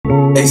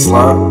Hey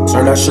slime,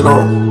 turn that shit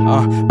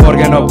on.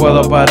 Porque no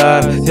puedo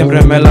parar,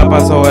 siempre me la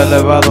paso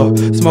elevado.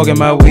 Smoking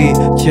my weed,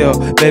 chill,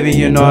 baby,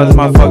 you know it's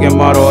my fucking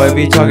motto. If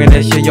you talking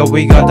that shit, yo,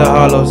 we got the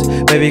hollows.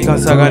 Baby, come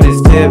suck on this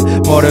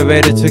tip,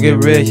 motivated to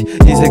get rich.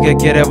 Dice que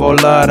quiere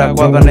volar, a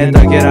cual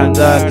planeta quiere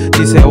andar.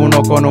 Dice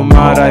uno con un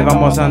mara, y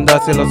vamos a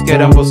andar si los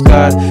quieren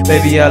buscar.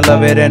 Baby, I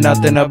love it and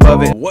nothing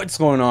above it. What's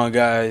going on,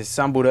 guys?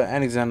 I'm Buddha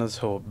and Alexander's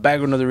Ho, back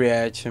with another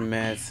reaction,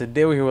 man.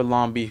 Today we're here with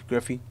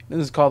LongBeachGriffy. This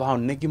is called How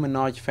Nicki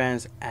Minaj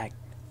Fans Act.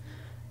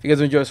 If you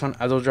guys enjoy this one,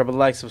 as always, drop a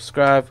like,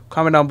 subscribe,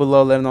 comment down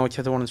below, let them know what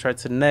chapter want to try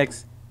to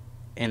next,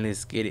 and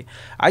let's get it.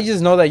 I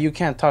just know that you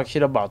can't talk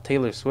shit about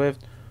Taylor Swift,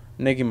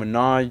 Nicki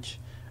Minaj,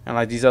 and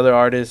like these other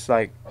artists.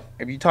 Like,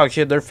 if you talk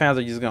shit, their fans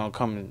are just gonna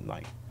come and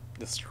like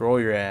destroy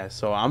your ass.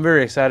 So I'm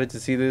very excited to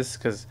see this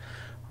because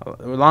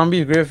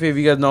LongBeachGriffy, if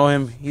you guys know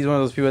him, he's one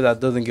of those people that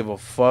doesn't give a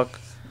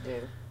fuck. Yeah.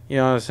 You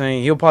know what I'm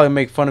saying? He'll probably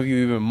make fun of you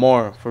even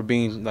more for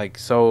being like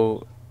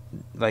so,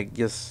 like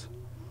just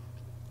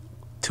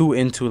too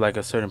into like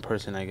a certain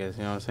person, I guess.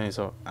 You know what I'm saying?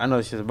 So I know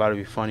this shit's about to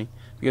be funny.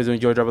 If you guys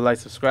enjoy, drop a like,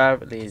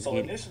 subscribe. So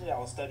initially I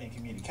was studying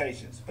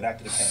communications, but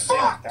after the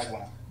pandemic, that's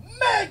when I...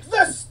 Meg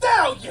the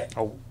Stallion!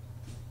 Oh.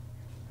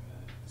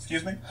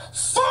 Excuse me?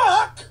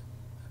 Fuck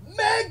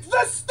Meg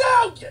the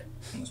Stallion!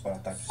 That's what I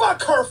thought.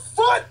 Fuck her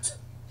foot!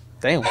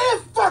 Damn.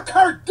 And fuck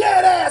her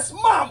dead ass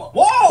mama!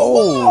 Whoa,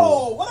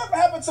 Oh. whoa! Whatever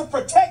happened to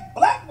protect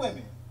black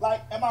women?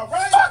 Like, am I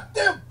right? Fuck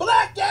them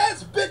black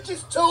ass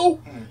bitches too!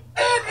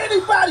 And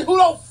anybody who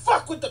don't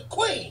fuck with the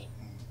queen!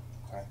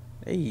 Okay.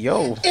 Hey,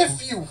 yo.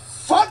 If you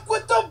fuck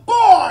with the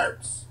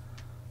Barbs,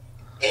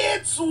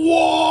 it's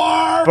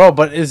war! Bro,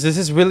 but this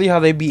is really how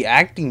they be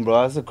acting,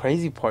 bro. That's the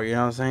crazy part, you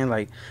know what I'm saying?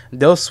 Like,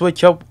 they'll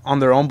switch up on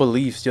their own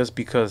beliefs just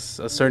because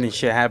a certain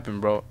shit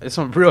happened, bro. It's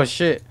some real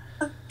shit.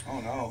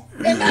 Oh, no.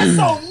 And that's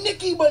on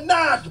Nicki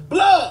Minaj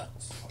blood!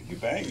 Oh, you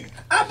banging.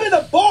 I've been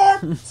a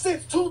Barb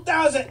since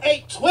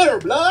 2008 Twitter,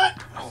 blood!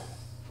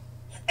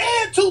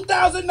 And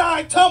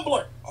 2009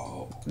 Tumblr!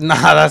 Oh.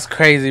 Nah, that's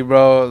crazy,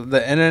 bro.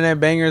 The internet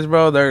bangers,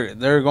 bro,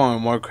 they're going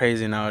more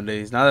crazy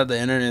nowadays. Now that the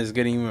internet is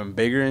getting even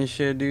bigger and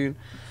shit, dude.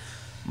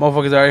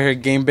 Motherfuckers are out here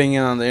game banging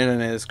on the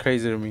internet. It's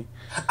crazy to me.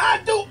 I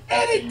do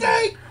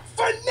anything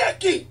for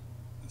Nicki!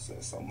 That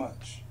says so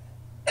much.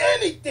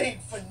 Anything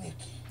for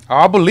Nicki!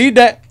 I believe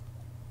that.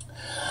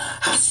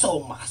 I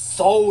sold my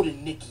soul to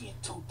Nicki in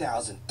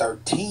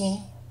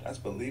 2013. That's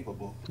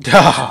believable.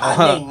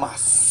 I named my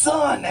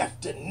son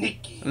after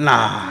Nicki.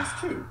 Nah. That's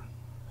cute.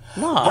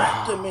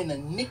 Wrapped Nah. him in a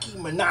Nicki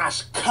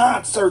Minaj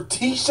concert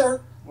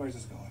t-shirt Where's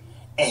this going?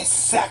 and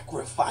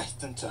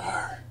sacrificed him to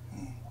her.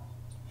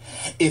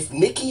 If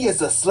Nicki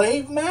is a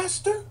slave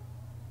master,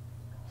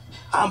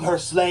 I'm her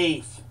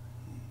slave.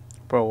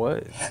 Bro,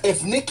 what?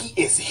 If Nicki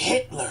is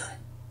Hitler,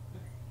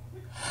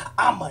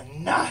 I'm a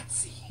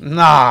Nazi.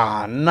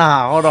 Nah,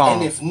 hold on.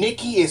 And if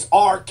Nicki is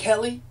R.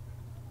 Kelly,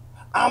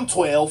 I'm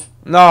 12.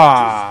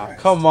 Nah,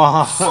 come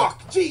on.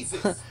 Fuck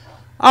Jesus.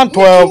 I'm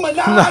 12. Nicki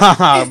Minaj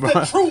Nah, is bro.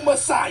 the true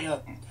Messiah.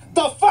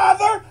 The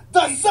Father,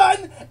 the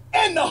Son,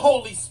 and the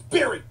Holy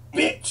Spirit,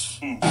 bitch.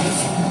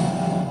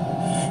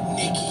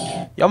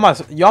 Nicki.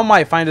 Y'all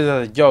might find it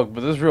as a joke,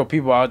 but there's real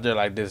people out there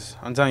like this.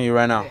 I'm telling you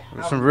right now.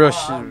 There's some real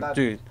shit,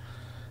 dude.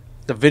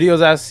 The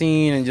videos I've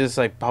seen and just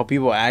like how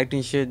people act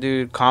and shit,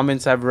 dude.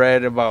 Comments I've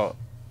read about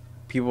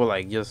people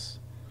like just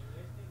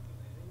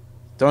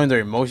throwing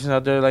their emotions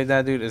out there like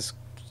that, dude. It's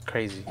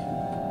crazy. I'm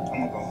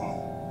gonna go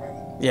home,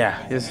 brother.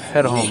 Yeah, just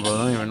head home, bro.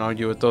 Don't even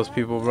argue with those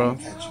people, bro.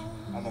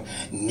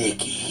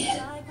 Nicki.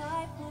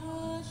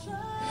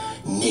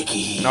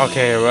 Nicki.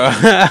 Okay,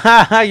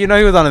 bro. You know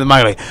he was on his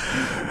mic like,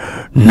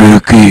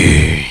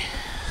 Nicki.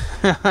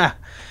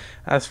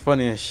 That's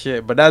funny as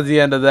shit. But that's the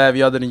end of that. If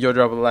y'all did enjoy,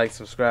 drop a like,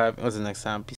 subscribe. Until next time. Peace.